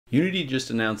Unity just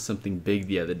announced something big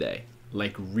the other day,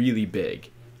 like really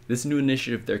big. This new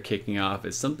initiative they're kicking off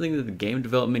is something that the game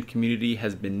development community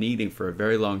has been needing for a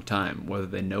very long time, whether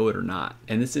they know it or not.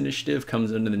 And this initiative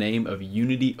comes under the name of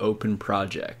Unity Open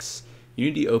Projects.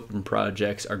 Unity Open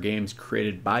Projects are games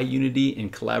created by Unity in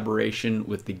collaboration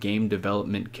with the game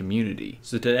development community.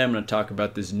 So today I'm going to talk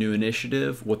about this new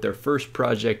initiative, what their first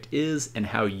project is, and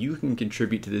how you can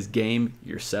contribute to this game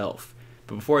yourself.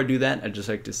 But before I do that, I'd just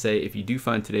like to say if you do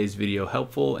find today's video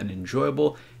helpful and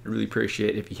enjoyable, I'd really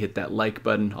appreciate it if you hit that like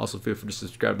button. Also feel free to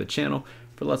subscribe to the channel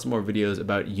for lots more videos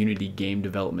about Unity game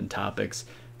development topics.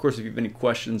 Of course, if you have any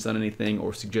questions on anything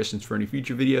or suggestions for any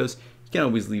future videos, you can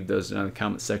always leave those down in the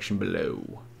comment section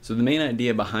below. So the main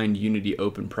idea behind Unity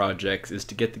Open Projects is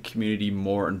to get the community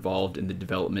more involved in the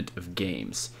development of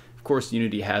games. Of course,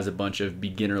 Unity has a bunch of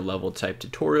beginner level type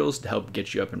tutorials to help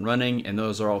get you up and running, and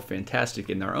those are all fantastic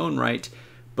in their own right.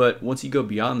 But once you go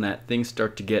beyond that, things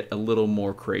start to get a little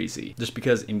more crazy. Just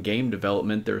because in game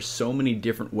development, there's so many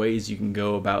different ways you can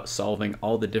go about solving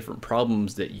all the different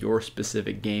problems that your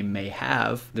specific game may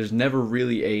have, there's never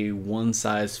really a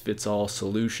one-size-fits-all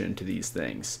solution to these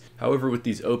things. However, with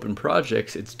these open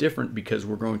projects, it's different because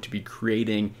we're going to be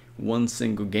creating one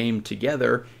single game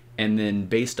together, and then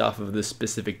based off of the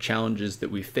specific challenges that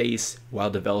we face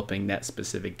while developing that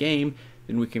specific game,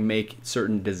 then we can make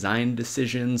certain design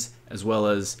decisions as well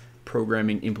as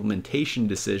programming implementation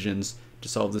decisions to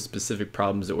solve the specific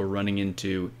problems that we're running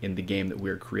into in the game that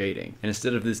we're creating. And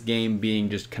instead of this game being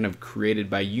just kind of created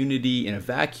by Unity in a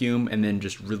vacuum and then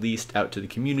just released out to the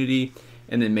community,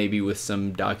 and then maybe with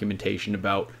some documentation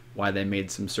about why they made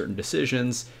some certain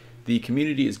decisions, the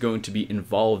community is going to be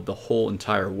involved the whole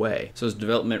entire way. So as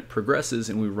development progresses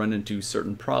and we run into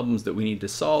certain problems that we need to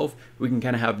solve, we can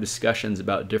kind of have discussions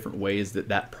about different ways that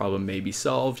that problem may be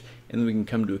solved, and then we can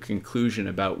come to a conclusion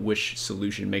about which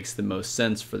solution makes the most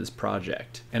sense for this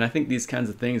project. And I think these kinds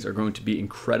of things are going to be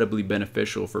incredibly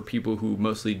beneficial for people who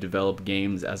mostly develop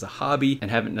games as a hobby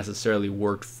and haven't necessarily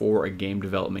worked for a game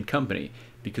development company,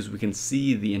 because we can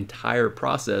see the entire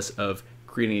process of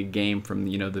creating a game from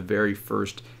the very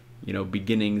first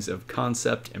beginnings of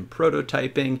concept and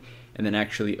prototyping, and then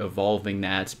actually evolving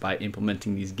that by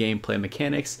implementing these gameplay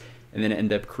mechanics, and then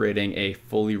end up creating a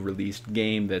fully released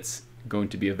game that's going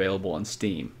to be available on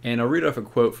Steam. And I'll read off a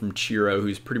quote from Chiro,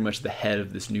 who's pretty much the head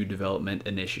of this new development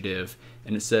initiative,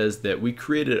 and it says that we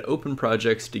created open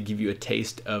projects to give you a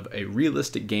taste of a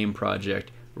realistic game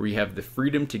project where you have the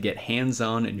freedom to get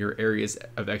hands-on in your areas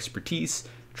of expertise,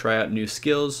 try out new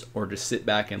skills, or just sit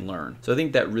back and learn. So I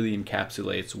think that really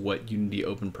encapsulates what Unity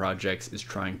Open Projects is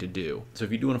trying to do. So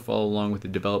if you do want to follow along with the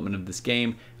development of this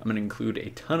game, I'm going to include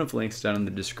a ton of links down in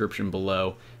the description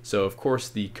below. So of course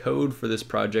the code for this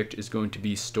project is going to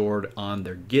be stored on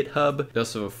their GitHub. They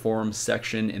also have a forums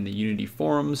section in the Unity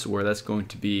forums where that's going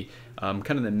to be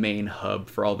kind of the main hub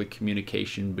for all the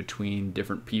communication between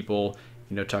different people,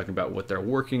 talking about what they're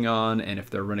working on, and if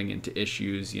they're running into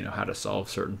issues, how to solve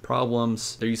certain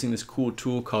problems. They're using this cool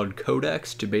tool called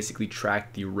Codex to basically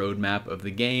track the roadmap of the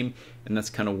game, and that's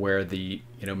kind of where the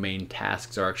main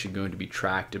tasks are actually going to be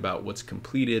tracked about what's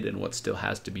completed and what still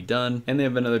has to be done. And they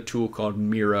have another tool called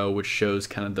Miro, which shows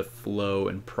kind of the flow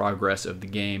and progress of the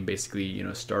game, basically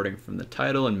starting from the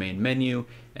title and main menu,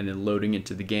 and then loading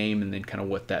into the game, and then kind of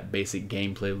what that basic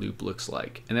gameplay loop looks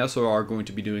like. And they also are going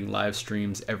to be doing live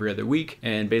streams every other week,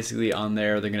 and basically on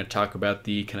there they're going to talk about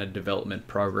the kind of development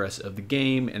progress of the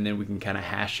game, and then we can kind of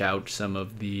hash out some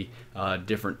of the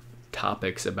different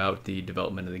topics about the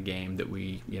development of the game that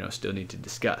we still need to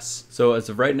discuss. So as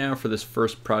of right now for this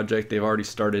first project, they've already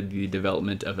started the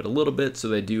development of it a little bit, so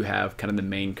they do have kind of the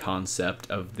main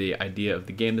concept of the idea of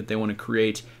the game that they want to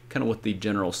create, kind of what the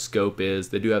general scope is.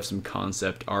 They do have some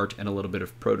concept art and a little bit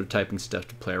of prototyping stuff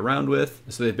to play around with.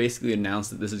 So they basically announced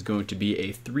that this is going to be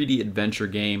a 3D adventure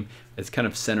game that's kind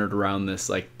of centered around this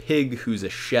like pig who's a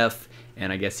chef,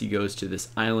 and I guess he goes to this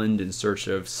island in search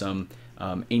of some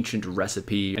ancient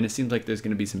recipe, and it seems like there's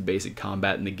going to be some basic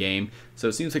combat in the game. So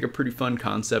it seems like a pretty fun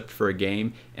concept for a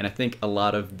game, and I think a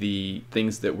lot of the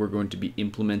things that we're going to be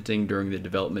implementing during the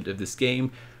development of this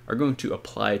game are going to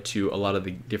apply to a lot of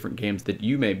the different games that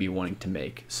you may be wanting to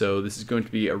make. So this is going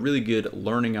to be a really good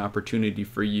learning opportunity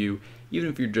for you, even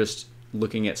if you're just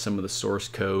looking at some of the source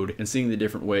code and seeing the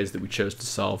different ways that we chose to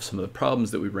solve some of the problems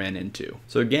that we ran into.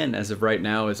 So again, as of right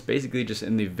now, it's basically just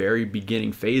in the very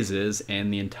beginning phases,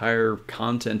 and the entire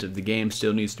content of the game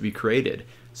still needs to be created.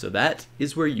 So that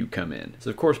is where you come in. So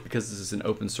of course, because this is an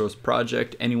open source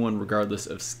project, anyone regardless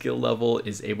of skill level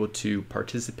is able to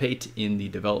participate in the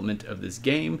development of this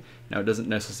game. Now it doesn't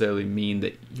necessarily mean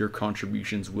that your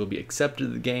contributions will be accepted to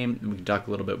the game, and we can talk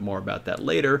a little bit more about that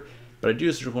later. But I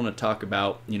do just want to talk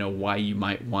about, why you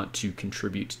might want to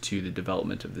contribute to the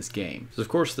development of this game. So of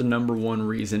course, the number one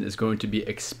reason is going to be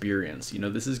experience.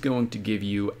 This is going to give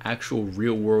you actual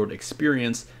real world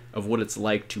experience of what it's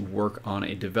like to work on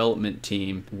a development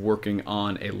team working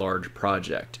on a large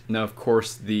project. Now, of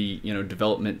course, the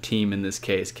development team in this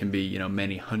case can be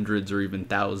many hundreds or even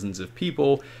thousands of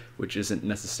people, which isn't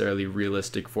necessarily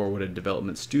realistic for what a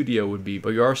development studio would be, but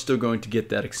you are still going to get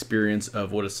that experience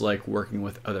of what it's like working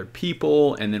with other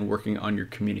people and then working on your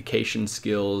communication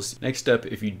skills. Next up,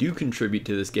 if you do contribute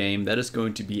to this game, that is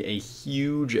going to be a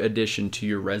huge addition to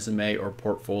your resume or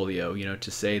portfolio,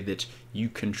 to say that you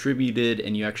contributed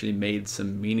and you actually made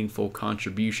some meaningful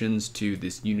contributions to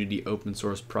this Unity open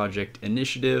source project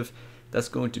initiative. That's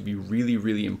going to be really,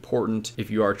 really important if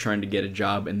you are trying to get a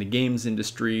job in the games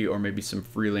industry or maybe some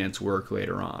freelance work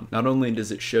later on. Not only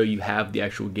does it show you have the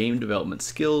actual game development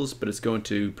skills, but it's going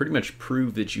to pretty much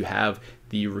prove that you have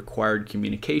the required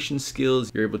communication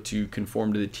skills. You're able to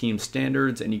conform to the team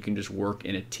standards and you can just work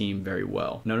in a team very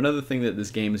well. Now, another thing that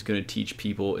this game is going to teach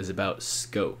people is about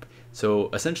scope. So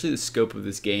essentially the scope of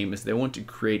this game is they want to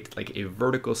create like a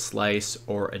vertical slice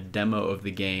or a demo of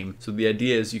the game. So the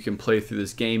idea is you can play through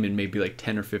this game in maybe like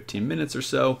 10 or 15 minutes or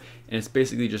so, and it's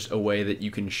basically just a way that you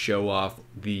can show off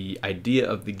the idea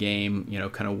of the game,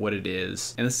 kind of what it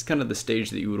is. And this is kind of the stage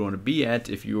that you would want to be at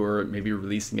if you were maybe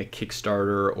releasing a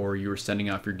Kickstarter or you were sending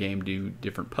off your game to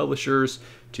different publishers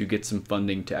to get some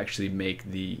funding to actually make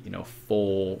the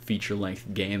full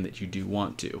feature-length game that you do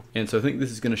want to. And so I think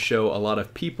this is going to show a lot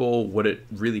of people what it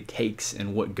really takes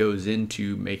and what goes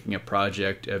into making a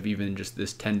project of even just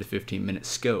this 10 to 15 minute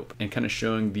scope, and kind of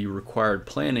showing the required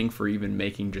planning for even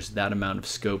making just that amount of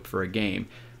scope for a game.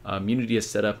 Unity has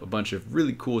set up a bunch of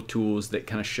really cool tools that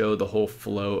kind of show the whole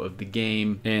flow of the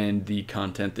game and the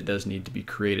content that does need to be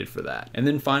created for that. And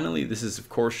then finally, this is of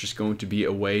course just going to be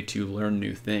a way to learn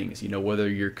new things. Whether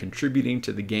you're contributing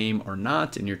to the game or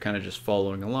not and you're kind of just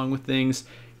following along with things,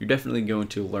 you're definitely going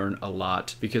to learn a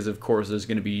lot, because of course there's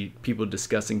going to be people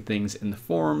discussing things in the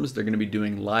forums. They're going to be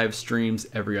doing live streams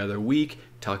every other week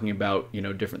talking about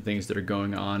different things that are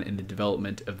going on in the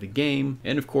development of the game.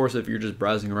 And of course, if you're just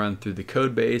browsing around through the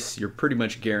code base, you're pretty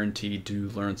much guaranteed to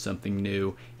learn something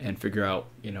new and figure out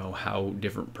how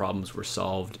different problems were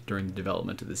solved during the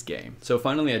development of this game. So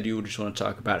finally, I do just want to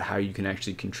talk about how you can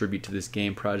actually contribute to this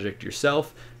game project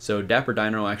yourself. So Dapper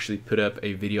Dino actually put up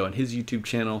a video on his YouTube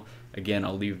channel. Again,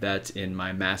 I'll leave that in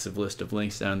my massive list of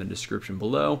links down in the description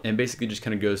below, and basically just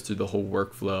kind of goes through the whole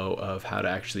workflow of how to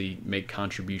actually make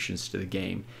contributions to the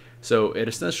game. So it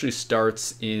essentially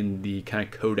starts in the kind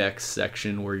of codex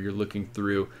section where you're looking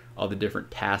through all the different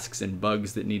tasks and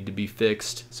bugs that need to be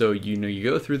fixed. So you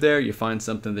go through there, you find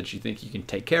something that you think you can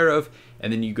take care of,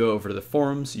 and then you go over to the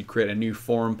forums, you create a new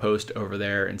forum post over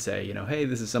there and say, hey,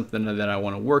 this is something that I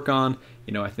want to work on.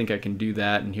 I think I can do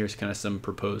that, and here's kind of some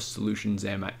proposed solutions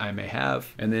I may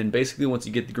have. And then basically once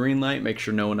you get the green light, make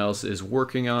sure no one else is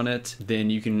working on it, then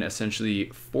you can essentially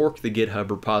fork the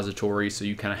GitHub repository so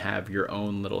you kind of have your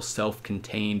own little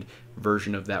self-contained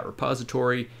version of that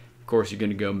repository. Of course, you're going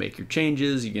to go make your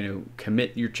changes, you're going to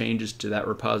commit your changes to that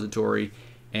repository,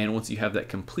 and once you have that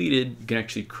completed, you can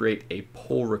actually create a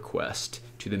pull request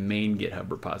to the main GitHub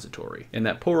repository. And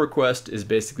that pull request is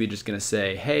basically just going to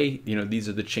say, hey, these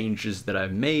are the changes that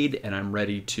I've made, and I'm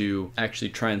ready to actually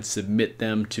try and submit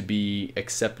them to be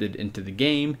accepted into the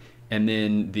game. And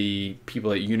then the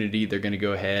people at Unity, they're going to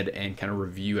go ahead and kind of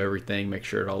review everything, make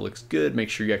sure it all looks good, make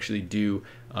sure you actually do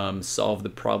solve the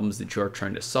problems that you are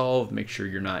trying to solve, make sure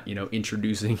you're not,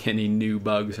 introducing any new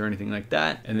bugs or anything like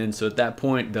that. And then so at that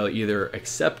point, they'll either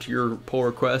accept your pull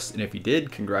request, and if you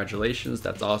did, congratulations,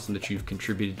 that's awesome that you've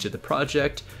contributed to the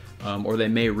project. Or they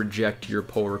may reject your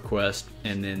pull request,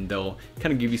 and then they'll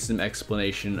kind of give you some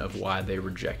explanation of why they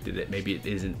rejected it. Maybe it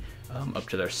isn't up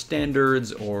to their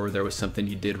standards, or there was something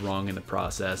you did wrong in the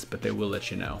process, but they will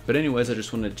let you know. But anyways, I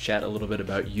just wanted to chat a little bit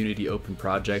about Unity Open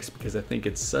Projects because I think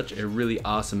it's such a really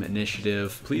awesome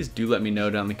initiative. Please do let me know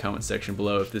down in the comment section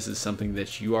below if this is something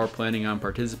that you are planning on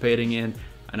participating in.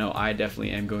 I know I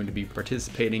definitely am going to be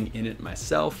participating in it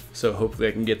myself, so hopefully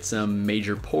I can get some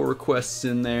major pull requests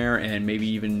in there and maybe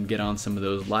even get on some of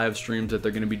those live streams that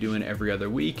they're going to be doing every other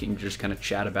week and just kind of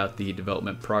chat about the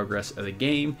development progress of the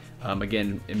game.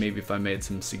 Again, and maybe if I made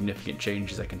some significant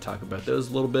changes, I can talk about those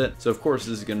a little bit. So of course,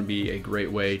 this is going to be a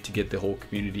great way to get the whole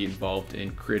community involved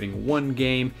in creating one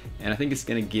game, and I think it's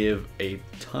going to give a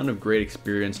ton of great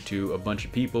experience to a bunch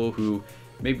of people who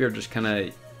maybe are just kind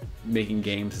of making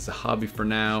games as a hobby for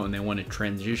now and they want to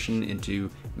transition into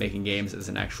making games as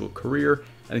an actual career.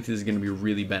 I think this is going to be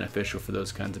really beneficial for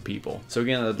those kinds of people. So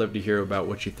again, I'd love to hear about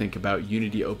what you think about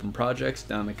Unity open projects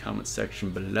down in the comments section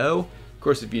below. Of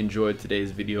course, if you enjoyed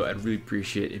today's video, I'd really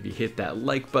appreciate it if you hit that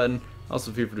like button.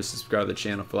 Also, feel free to subscribe to the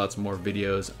channel for lots more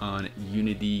videos on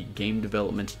Unity game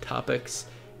development topics.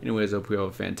 Anyways, I hope you have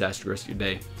a fantastic rest of your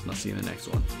day, and I'll see you in the next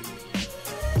one.